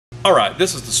All right,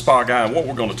 this is the spa guy, and what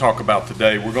we're going to talk about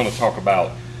today, we're going to talk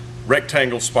about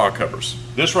rectangle spa covers.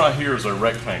 This right here is a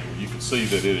rectangle. You can see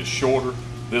that it is shorter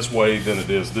this way than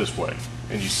it is this way.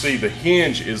 And you see the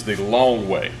hinge is the long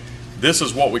way. This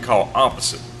is what we call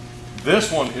opposite.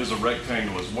 This one is a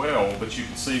rectangle as well, but you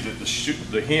can see that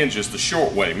the hinge is the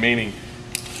short way, meaning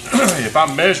if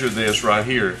I measure this right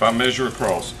here, if I measure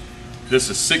across, this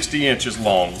is 60 inches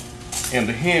long and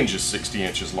the hinge is 60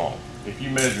 inches long. If you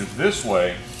measure this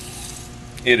way,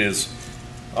 it is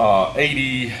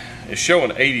it's showing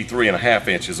 83.5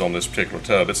 inches on this particular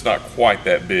tub. It's not quite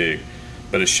that big,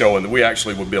 but it's showing that we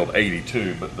actually would build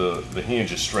 82, but the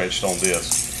hinge is stretched on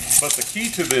this. But the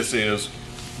key to this is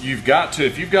you've got to,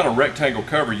 if you've got a rectangle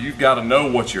cover, you've got to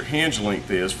know what your hinge length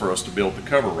is for us to build the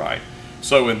cover right.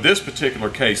 So in this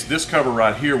particular case, this cover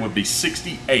right here would be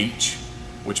 60H,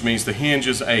 which means the hinge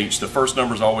is H. The first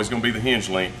number is always going to be the hinge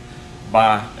length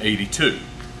by 82.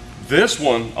 This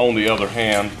one, on the other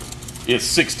hand, is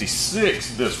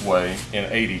 66 this way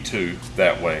and 82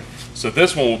 that way. So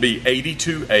this one will be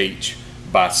 82H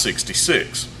by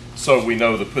 66. So we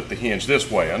know to put the hinge this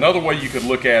way. Another way you could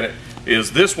look at it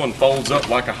is this one folds up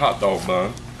like a hot dog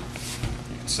bun.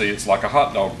 You can see it's like a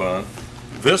hot dog bun.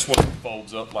 This one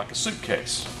folds up like a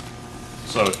suitcase.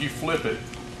 So if you flip it,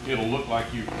 it'll look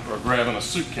like you are grabbing a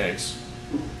suitcase.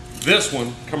 This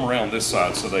one, come around this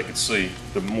side so they can see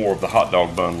the more of the hot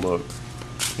dog bun look.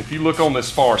 If you look on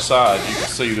this far side, you can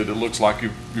see that it looks like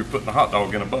you're putting a hot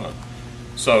dog in a bun.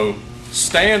 So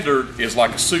standard is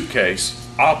like a suitcase,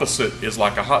 opposite is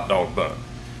like a hot dog bun.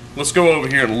 Let's go over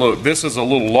here and look. This is a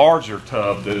little larger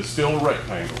tub that is still a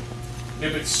rectangle.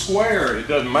 If it's square, it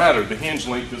doesn't matter. The hinge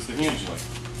length is the hinge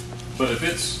length. But if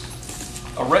it's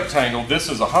a rectangle, this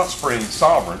is a hot spring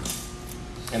Sovereign.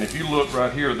 And if you look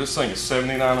right here, this thing is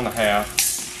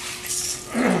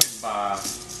 79.5 by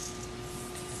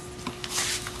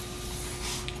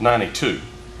 92.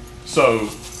 So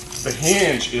the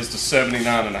hinge is the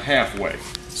 79.5 way.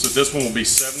 So this one will be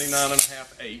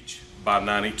 79.5H by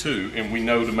 92, and we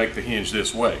know to make the hinge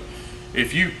this way.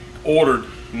 If you ordered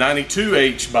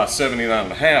 92H by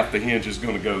 79.5, the hinge is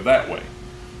going to go that way.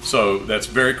 So that's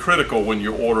very critical when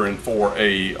you're ordering for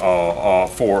a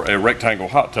rectangle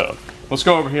hot tub. Let's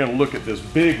go over here and look at this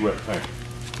big rectangle.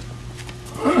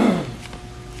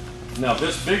 Now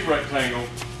this big rectangle,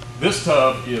 this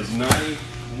tub is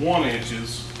 91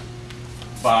 inches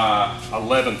by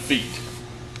 11 feet.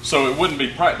 So it wouldn't be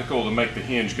practical to make the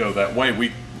hinge go that way.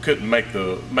 We couldn't make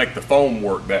the foam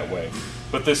work that way.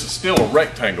 But this is still a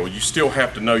rectangle. You still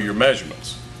have to know your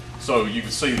measurements. So you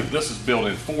can see that this is built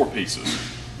in 4 pieces.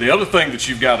 The other thing that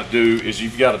you've got to do is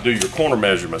you've got to do your corner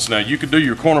measurements. Now you can do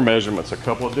your corner measurements a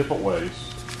couple of different ways.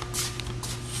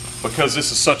 Because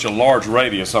this is such a large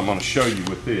radius, I'm going to show you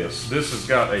with this. This has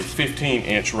got a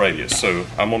 15-inch radius, so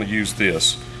I'm going to use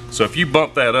this. So if you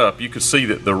bump that up, you can see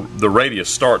that the radius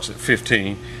starts at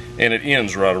 15 and it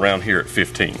ends right around here at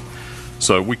 15.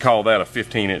 So we call that a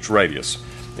 15-inch radius.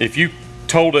 If you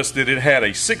told us that it had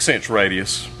a 6-inch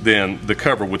radius, then the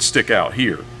cover would stick out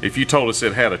here. If you told us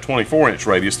it had a 24-inch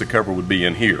radius, the cover would be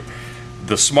in here.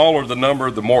 The smaller the number,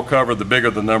 the more cover, the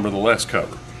bigger the number, the less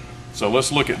cover. So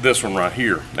let's look at this one right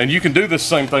here. And you can do this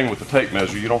same thing with the tape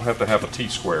measure. You don't have to have a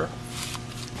T-square.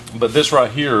 But this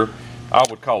right here, I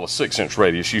would call a 6-inch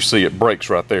radius. You see it breaks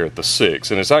right there at the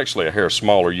 6, and it's actually a hair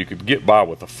smaller. You could get by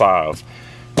with a 5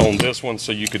 on this one,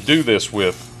 so you could do this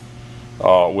with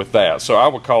that. So I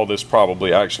would call this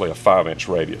probably actually a 5-inch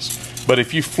radius. But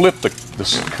if you flip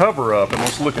this cover up, and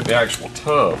let's look at the actual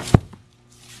tub,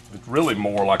 it's really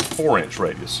more like a 4-inch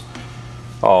radius.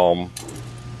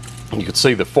 You can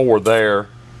see the 4 there,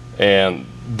 and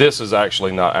this is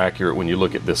actually not accurate when you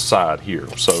look at this side here.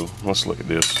 So let's look at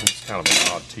this. It's kind of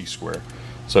an odd T-square.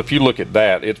 So if you look at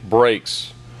that, it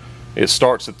breaks. It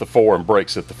starts at the 4 and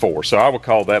breaks at the 4. So I would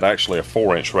call that actually a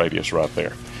 4-inch radius right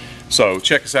there. So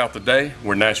check us out today.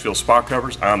 We're Nashville Spa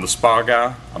Covers. I'm the spa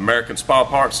guy, American Spa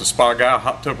Parts, the spa guy,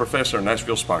 hot tub professor, and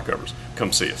Nashville Spa Covers.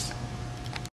 Come see us.